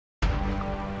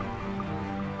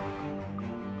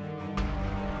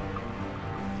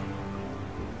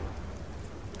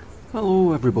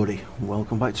Hello everybody,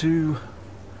 welcome back to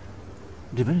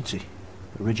Divinity,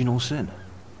 Original Sin.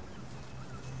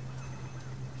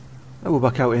 And we're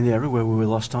back out in the area where we were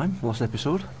last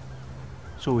episode.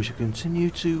 So we should continue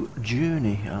to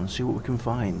journey and see what we can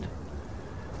find.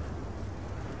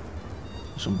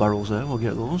 Some barrels there, we'll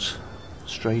get those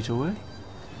straight away.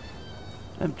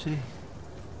 Empty.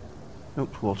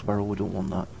 Nope, water barrel, we don't want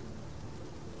that.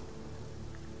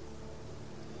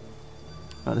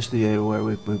 This is the area where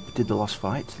we did the last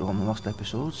fight on the last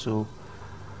episode, so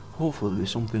hopefully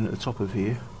there's something at the top of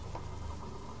here.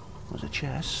 There's a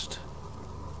chest.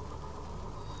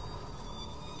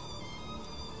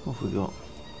 What have we got?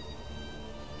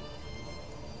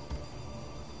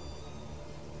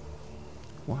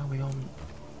 Why are we on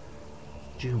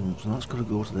jewels? And that's got to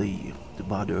go to the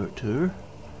bad earth tour.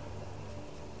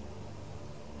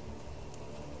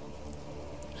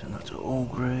 Send that to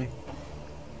Olgrey.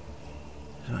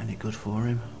 Is that any good for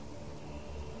him?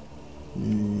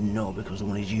 No, because the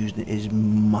one he's using is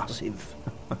massive.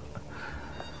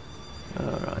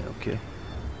 Alright, okay.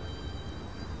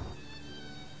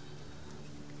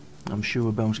 I'm sure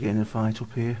we're bound to get in a fight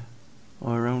up here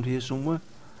or around here somewhere.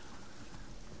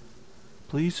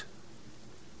 Please.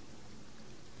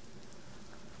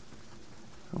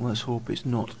 And let's hope it's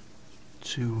not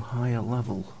too high a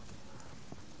level,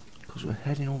 because we're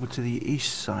heading over to the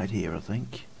east side here, I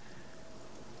think.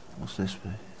 What's this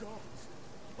way? Dogs.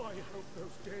 I hope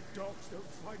those dead dogs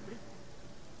don't find me.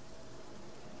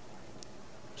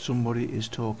 Somebody is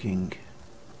talking.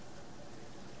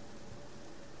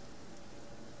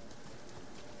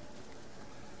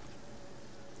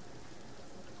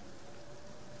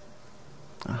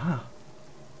 Aha.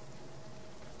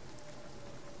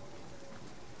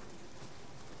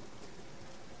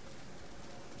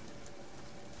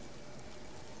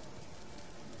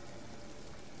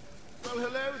 Well,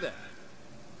 hello there.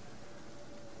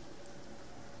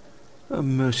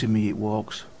 Mercy me, it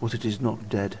walks, but it is not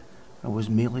dead. I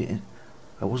wasn't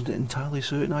entirely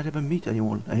certain I'd ever meet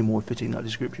anyone any more fitting that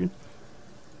description.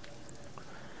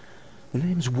 The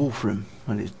name's Wolfram,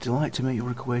 and it's a delight to make your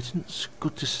acquaintance.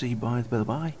 Good to see, by the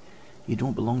by. You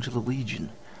don't belong to the Legion.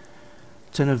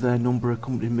 10 of their number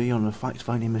accompanied me on a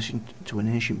fact-finding mission to an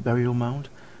ancient burial mound,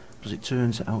 but as it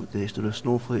turns out they stood a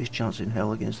snowflake's chance in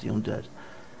hell against the undead.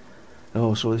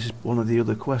 Oh, so this is one of the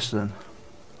other quests then.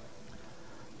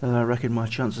 I reckon my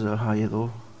chances are higher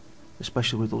though,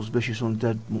 especially with those vicious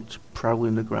undead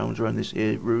prowling the grounds around this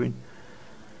here ruin.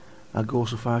 I'd go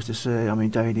so far as to say I'm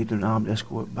in dire need of an armed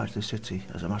escort back to the city,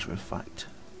 as a matter of fact.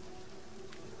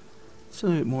 Tell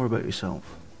me a bit more about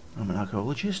yourself. I'm an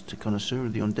archaeologist, a connoisseur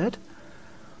of the undead.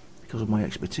 Because of my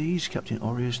expertise, Captain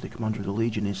Aureus, the commander of the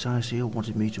Legion in Sicil,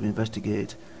 wanted me to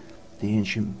investigate the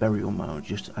ancient burial mound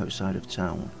just outside of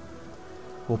town,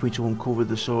 hoping to uncover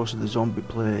the source of the zombie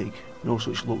plague. No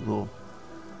such luck though.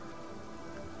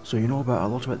 So you know about a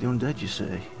lot about the undead, you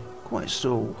say? Quite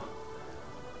so.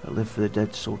 I live for the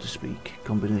dead, so to speak.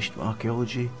 Combination of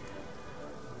archaeology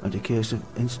and a case of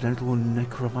incidental and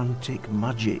necromantic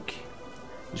magic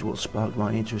is what sparked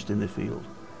my interest in the field.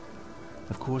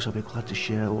 Of course, I'll be glad to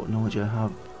share what knowledge I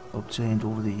have obtained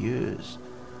over the years.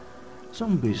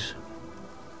 Zombies.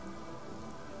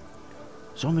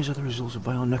 Zombies are the result of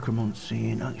vile necromancy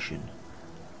in action.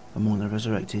 Among the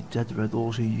resurrected dead there are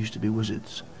those who used to be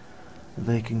wizards.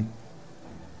 They can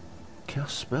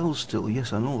cast spells still,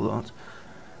 yes I know that.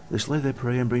 They slay their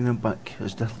prey and bring them back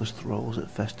as deathless thralls that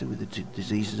fester with the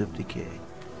diseases of decay.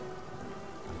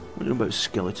 What about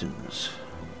skeletons?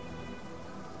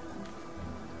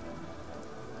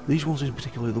 These ones in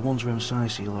particular, the ones around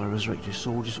Sicil, are resurrected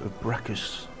soldiers of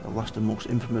Brachus, the last and most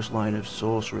infamous line of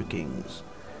sorcerer kings.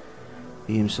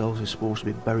 He himself is supposed to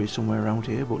be buried somewhere around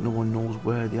here, but no one knows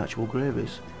where the actual grave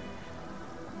is.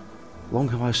 Long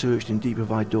have I searched and deep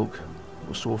have I dug,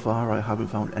 but so far I haven't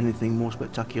found anything more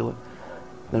spectacular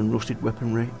than rusted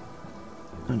weaponry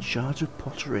and shards of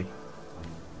pottery.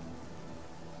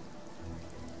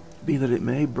 Be that it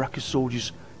may, Brachus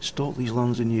soldiers stalk these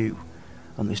lands anew,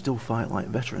 and they still fight like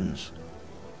veterans.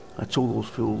 I told those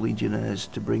fool legionnaires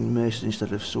to bring maces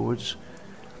instead of swords.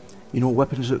 You know,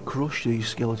 weapons that crush these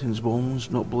skeletons'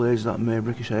 bones, not blades that may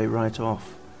ricochet right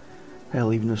off.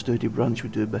 Hell, even a sturdy branch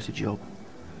would do a better job.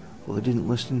 Well, they didn't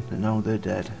listen, and now they're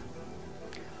dead.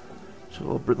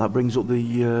 So that brings up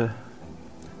the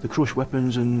crush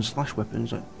weapons and slash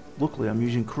weapons. Luckily, I'm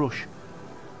using crush.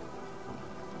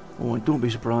 Oh, and don't be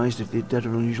surprised if they're dead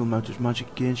or unusual amount of magic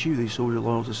against you. These soldiers are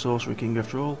loyal to Sorcerer King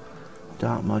after all.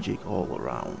 Dark magic all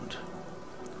around.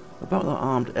 About that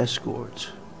armed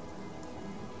escort.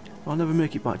 I'll never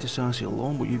make it back to Sicil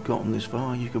alone, but you've gotten this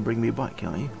far. You can bring me back,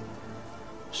 can't you?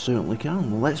 Certainly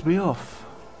can. Let's be off.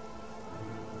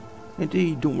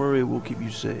 Indeed, don't worry, we'll keep you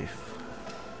safe.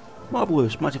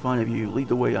 Marvellous, mighty fine of you. Lead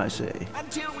the way, I say.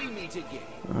 Until we meet again.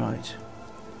 Right.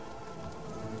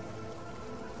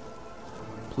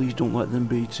 Please don't let them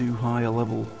be too high a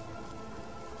level.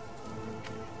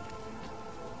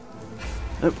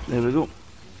 Oh, there we go.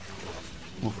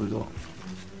 What have we got?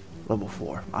 Level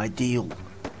 4. Ideal.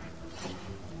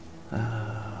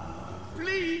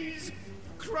 Please!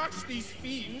 Crush these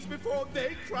fiends before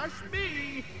they crush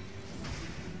me!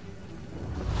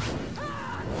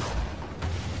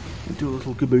 Do a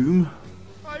little kaboom.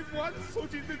 I've one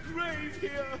foot in the grave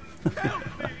here! Help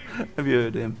me! Have you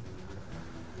heard him?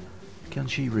 Can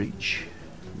she reach?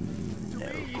 No,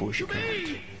 of course you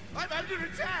can't. I'm under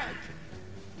attack!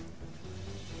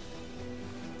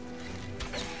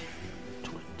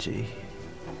 20.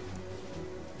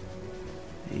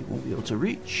 He won't be able to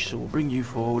reach, so we'll bring you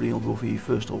forward. He'll go for you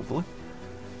first, hopefully.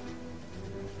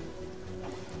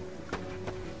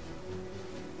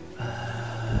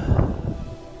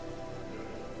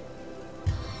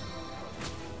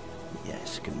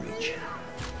 Yes, can reach.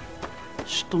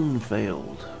 Stun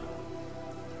failed.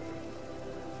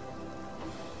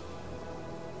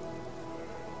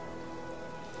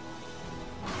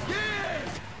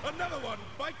 Yes! Another one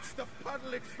bites the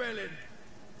puddle it fell in!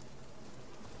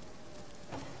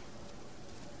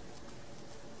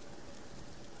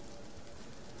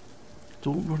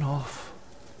 Don't run off.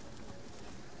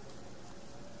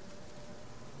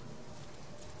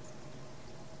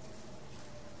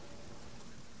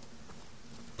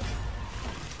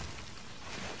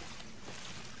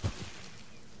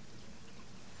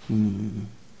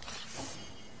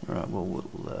 Right, well,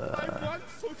 I'm one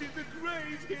foot in the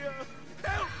grave here!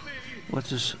 Help me!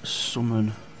 let us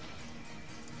summon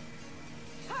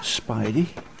Spidey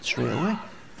straight away.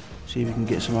 See if we can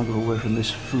get some aggro away from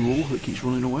this fool that keeps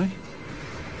running away.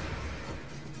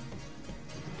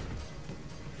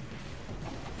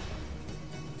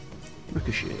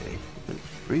 Ricochet.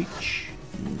 Reach.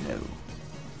 No.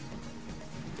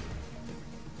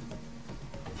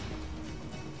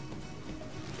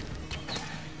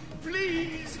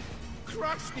 Please!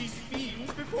 Crush these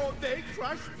fiends before they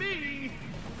crush me!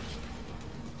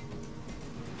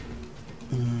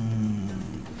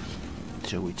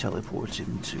 So we teleport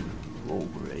him to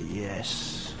Olgrey,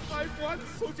 yes. I've one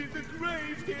foot in the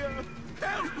grave here!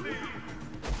 Help me!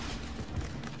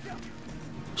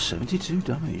 72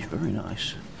 damage, very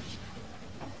nice.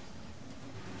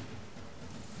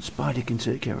 Spidey can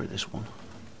take care of this one.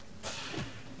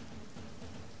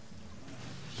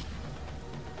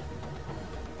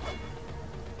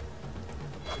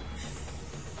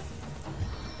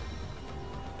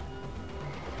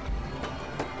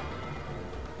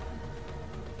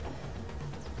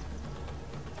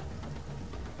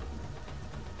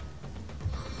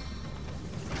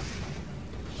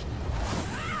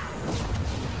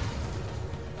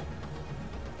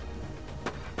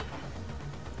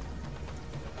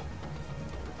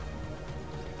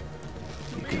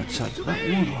 Attack that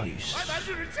one, oh, you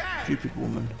stupid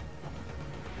woman.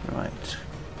 Right.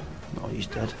 Oh, he's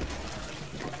dead.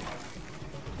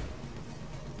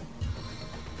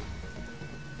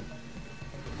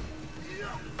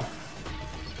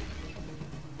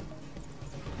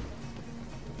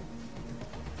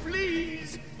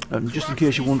 Please! Just in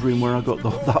case you're wondering where I got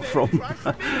that from,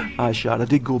 I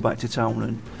did go back to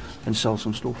town and sell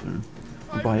some stuff and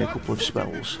buy a couple of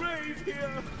spells.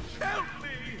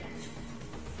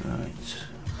 Right.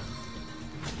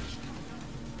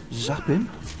 Zap him.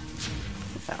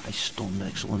 Ah, he's stunned,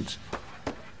 excellent.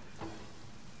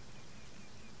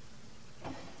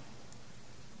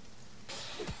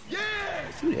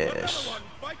 Yes! Yes. Another one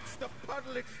bites the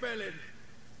puddle it fell in.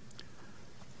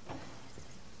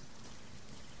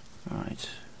 Right.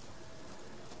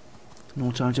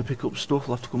 No time to pick up stuff,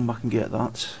 I'll have to come back and get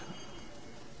that.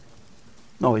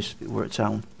 No, we're at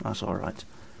town, that's alright.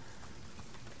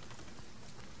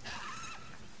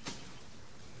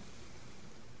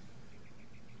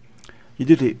 You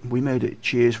did it, we made it.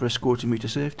 Cheers for escorting me to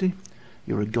safety.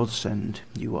 You're a godsend,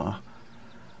 you are.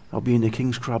 I'll be in the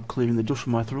King's Crab clearing the dust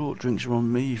from my throat. Drinks are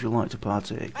on me if you'd like to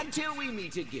partake. Until we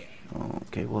meet again.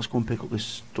 Okay, well let's go and pick up this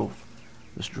stuff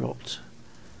that's dropped.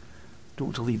 Don't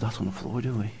want to leave that on the floor,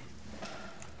 do we?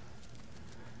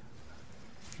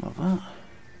 Like that.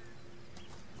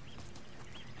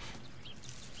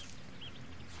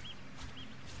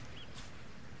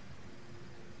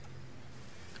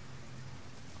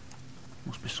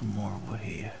 Must be some more over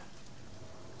here.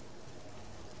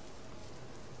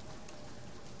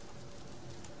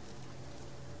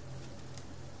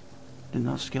 Didn't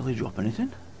that skelly drop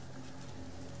anything?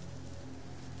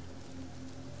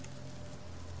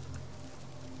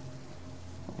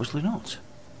 Obviously not.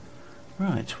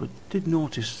 Right, we did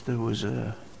notice there was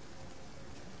a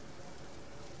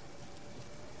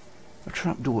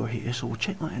trap door here, so we'll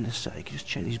check that in a sec. Just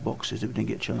check these boxes that we didn't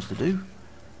get a chance to do.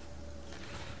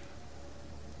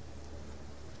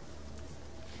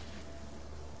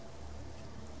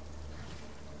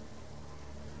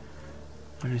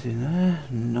 Anything there?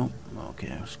 Nope.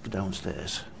 Okay, let's go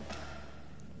downstairs.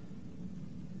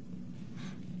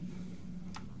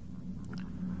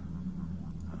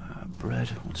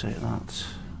 Bread, we'll take that.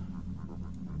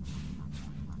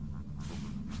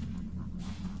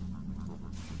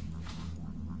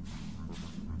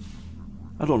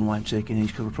 I don't know why I'm taking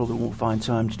these, because I probably won't find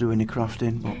time to do any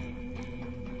crafting, but...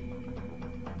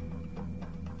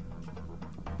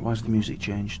 Why's the music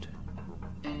changed?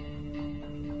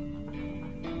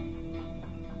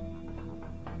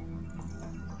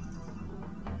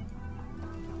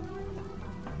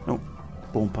 Oh,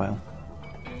 bone pile.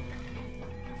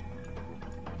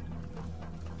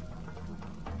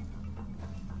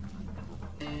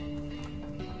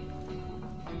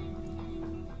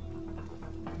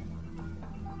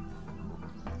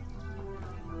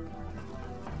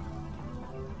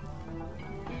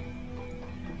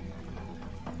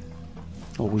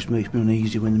 Always makes me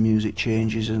uneasy when the music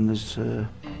changes and there's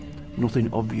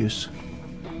nothing obvious.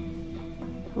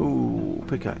 Oh,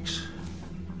 pickaxe.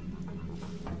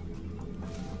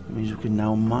 That means we can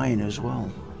now mine as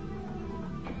well.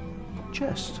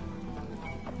 Chest.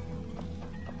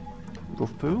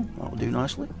 Rough pool, that'll do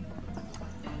nicely.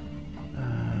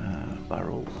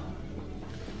 Barrel.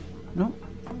 No.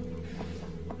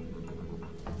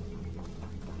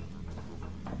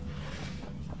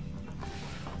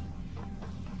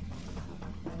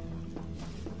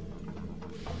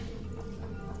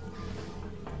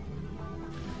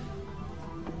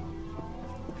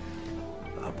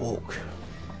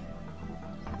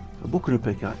 A book and a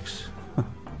pickaxe.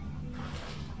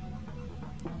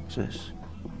 What's this?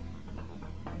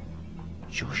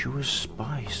 Joshua's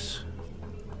spice.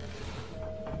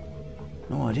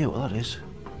 No idea what that is.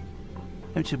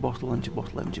 Empty bottle, empty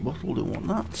bottle, empty bottle. Don't want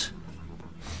that.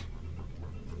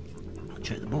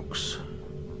 Check the books.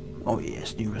 Oh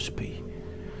yes, new recipe.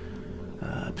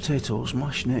 Potatoes,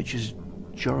 mash nature's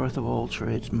jareth of all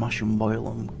trades, mash and boil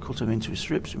them, cut them into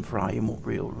strips and fry them up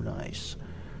real nice.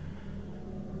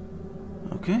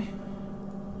 Okay.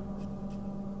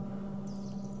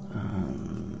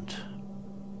 And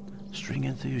string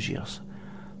enthusiast.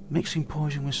 Mixing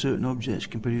poison with certain objects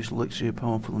can produce elixir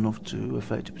powerful enough to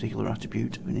affect a particular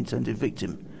attribute of an intended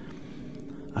victim.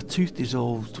 A tooth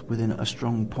dissolved within a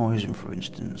strong poison, for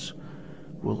instance,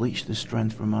 will leach the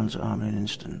strength from a man's arm in an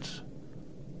instant.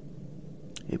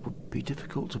 It would be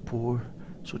difficult to pour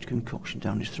such concoction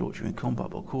down his throat during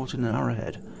combat, but caught in an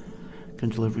arrowhead can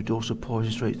deliver a dose of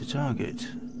poison straight to the target.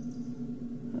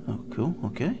 Oh, cool,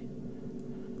 okay.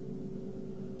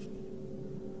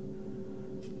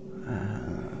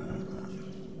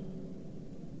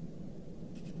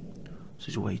 This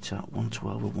is weight at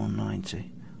 112 or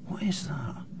 190. What is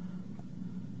that?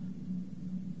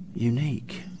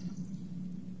 Unique.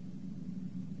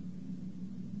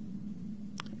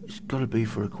 It's got to be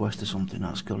for a quest or something,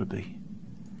 that's got to be.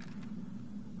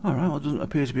 Alright, well, there doesn't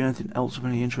appear to be anything else of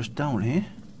any interest down here.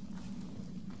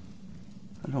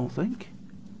 I don't think.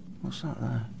 What's that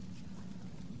there?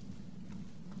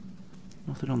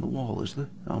 Nothing on the wall, is there?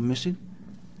 That I'm missing?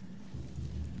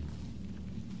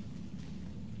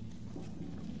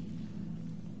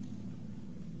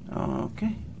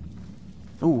 Okay.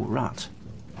 Oh, rat.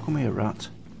 Come here, rat.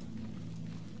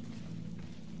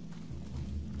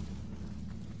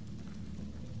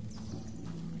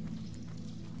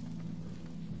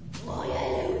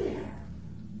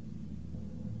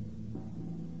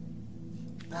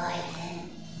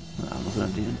 Nothing I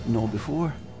didn't know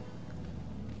before.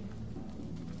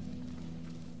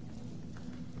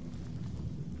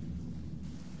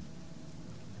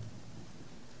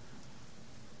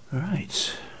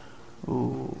 Right.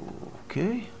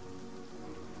 Okay.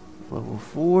 Level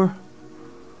 4.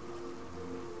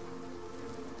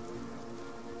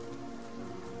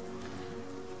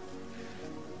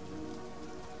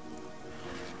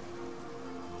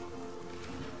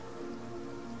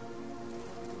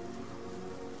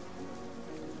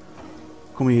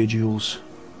 Come here, Jules.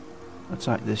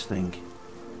 Attack this thing.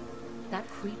 That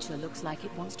creature looks like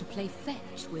it wants to play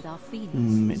fetch with our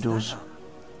phoenix. It does.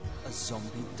 A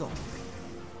zombie dog.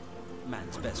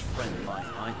 Man's best friend by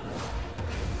hiding.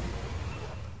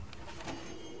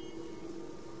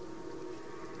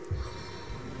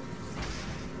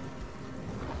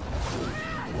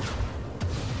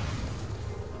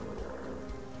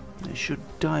 It should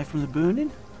die from the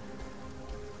burning.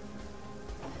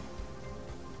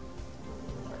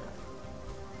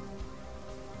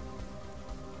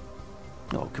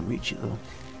 Oh, I can reach it though.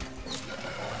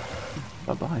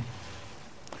 Bye bye.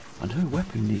 And her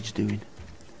weapon needs doing.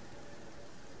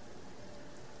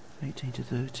 18 to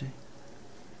 30.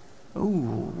 Oh,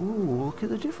 look at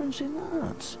the difference in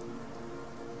that.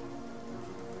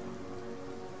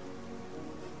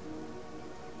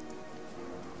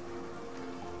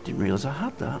 Didn't realise I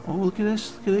had that. Oh, look at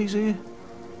this. Look at these here.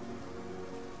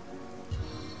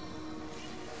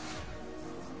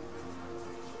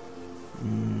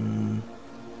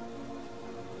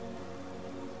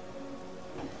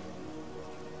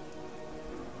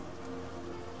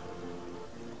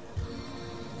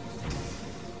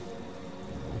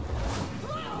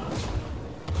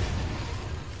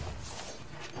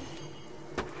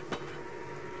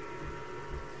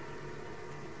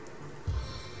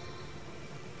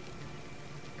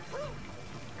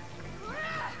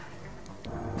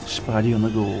 Spidey on the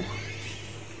go.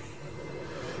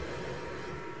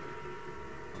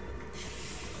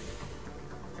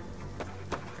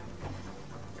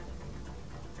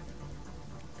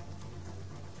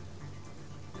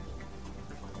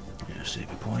 Yeah, save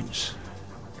your points.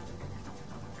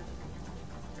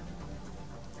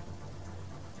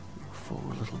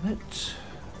 Forward a little bit.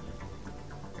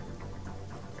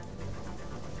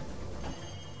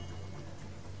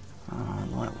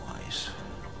 And likewise.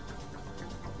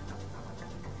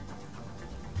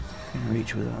 Can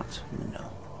reach with that? No.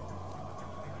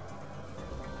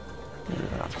 Look at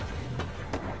that.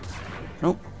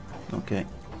 Nope. Okay.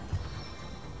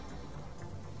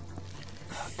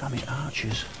 Oh, damn it,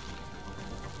 archers.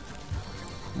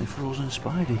 They frozen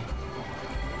Spidey.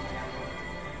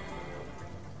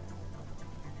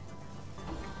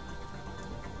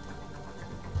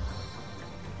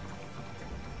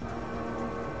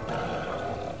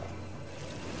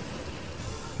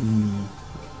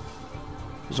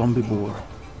 Zombie boar.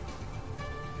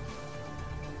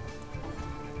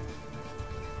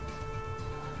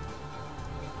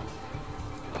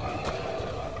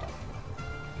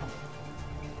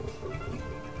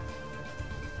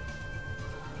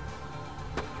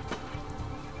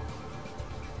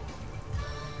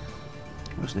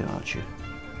 Where's the archer?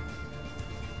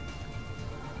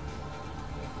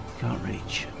 Can't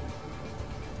reach.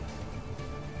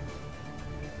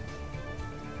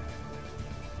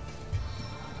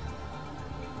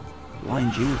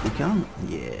 Blind you if we can.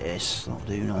 Yes, that'll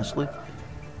do nicely.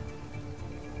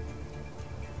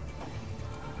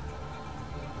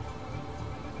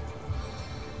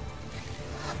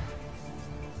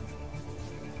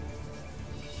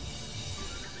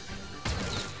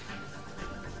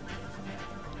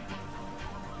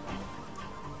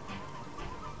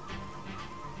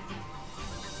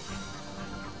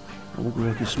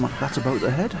 Olgrey can smack that about the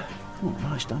head. Oh,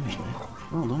 nice damage there.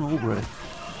 Well done, Olgrey.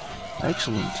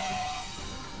 Excellent.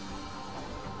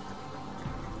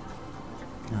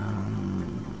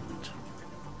 And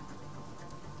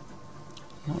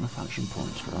not enough action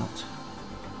points for that.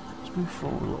 Let's move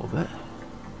forward a little bit.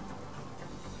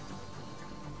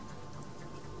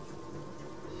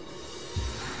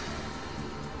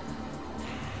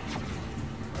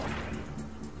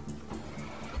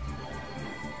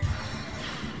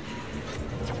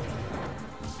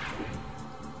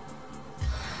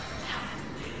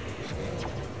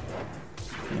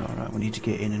 Yeah, alright, we need to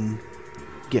get in and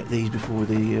get these before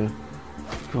they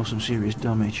cause some serious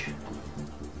damage.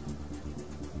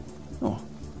 Oh,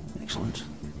 excellent.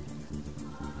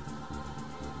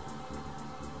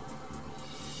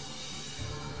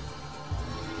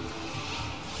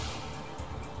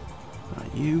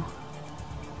 Right, you.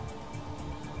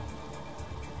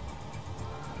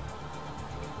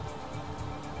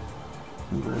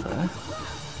 Over there.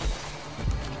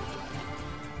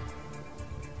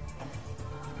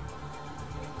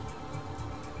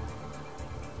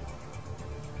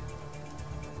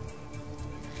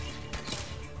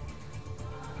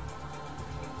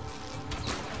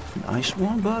 Nice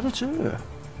one by the two.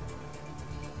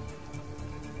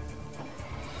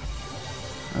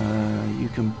 You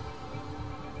can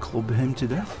club him to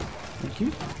death. Thank you.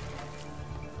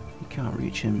 You can't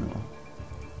reach him though.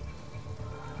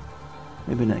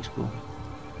 Maybe next go.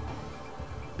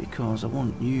 Because I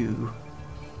want you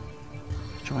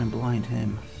to try and blind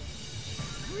him.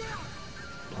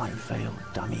 Blind fail,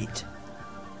 damn it.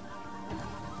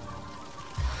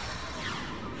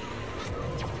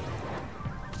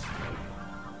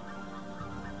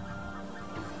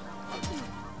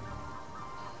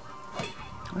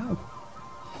 Oh.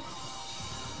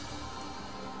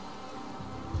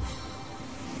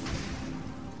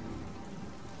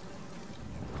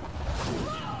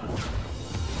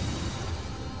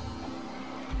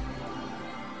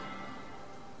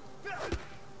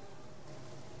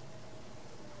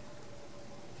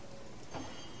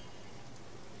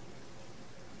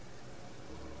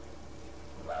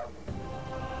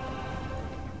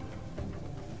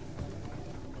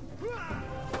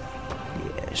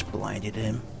 It's blinded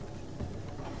him.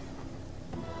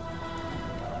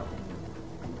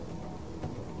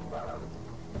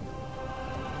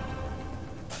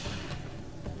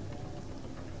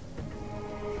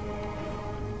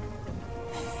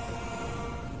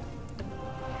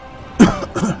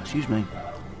 Excuse me.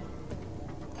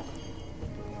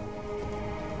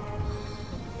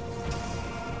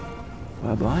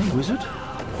 Bye-bye, wizard.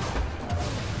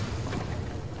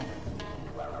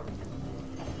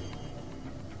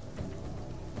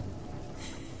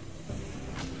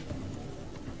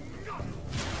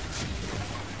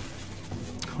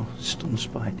 Oh, stun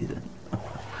Spidey then.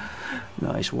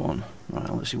 Nice one. Right,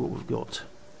 let's see what we've got.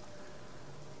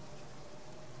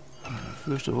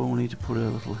 First of all, we need to put a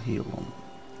little heal on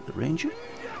the ranger.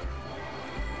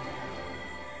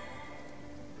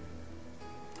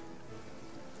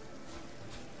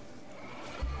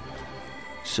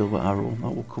 Silver arrow, that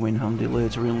will come in handy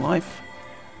later in life.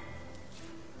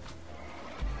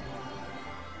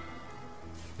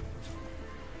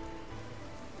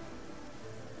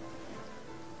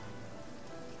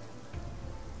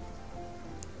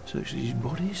 Search these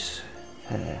bodies.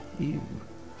 Hair. Ew.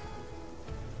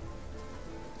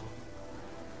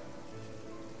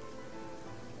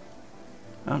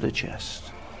 And a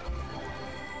chest.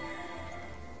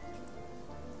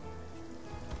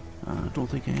 I don't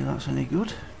think any of that's any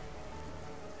good.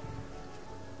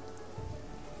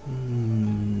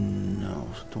 No,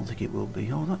 don't think it will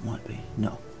be. Oh, that might be.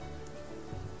 No.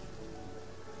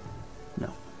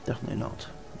 No, definitely not.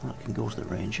 That can go to the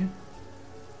ranger.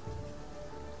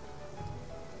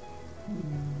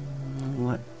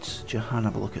 Let Jahan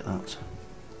have a look at that.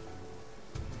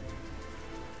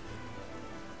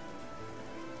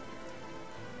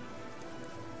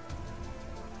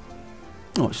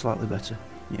 Oh, it's slightly better.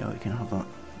 Yeah, we can have that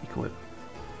equip.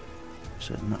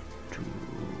 Send that to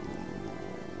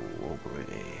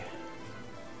Olgrey.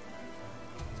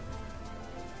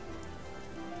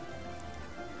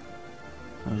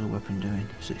 How's the weapon doing?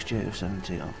 6J of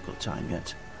 70. I've got time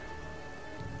yet.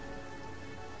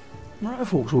 Alright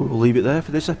folks, we'll leave it there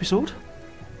for this episode.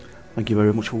 Thank you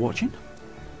very much for watching.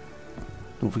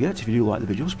 Don't forget, if you do like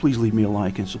the videos, please leave me a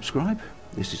like and subscribe.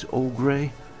 This is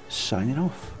Olgrey, signing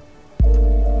off.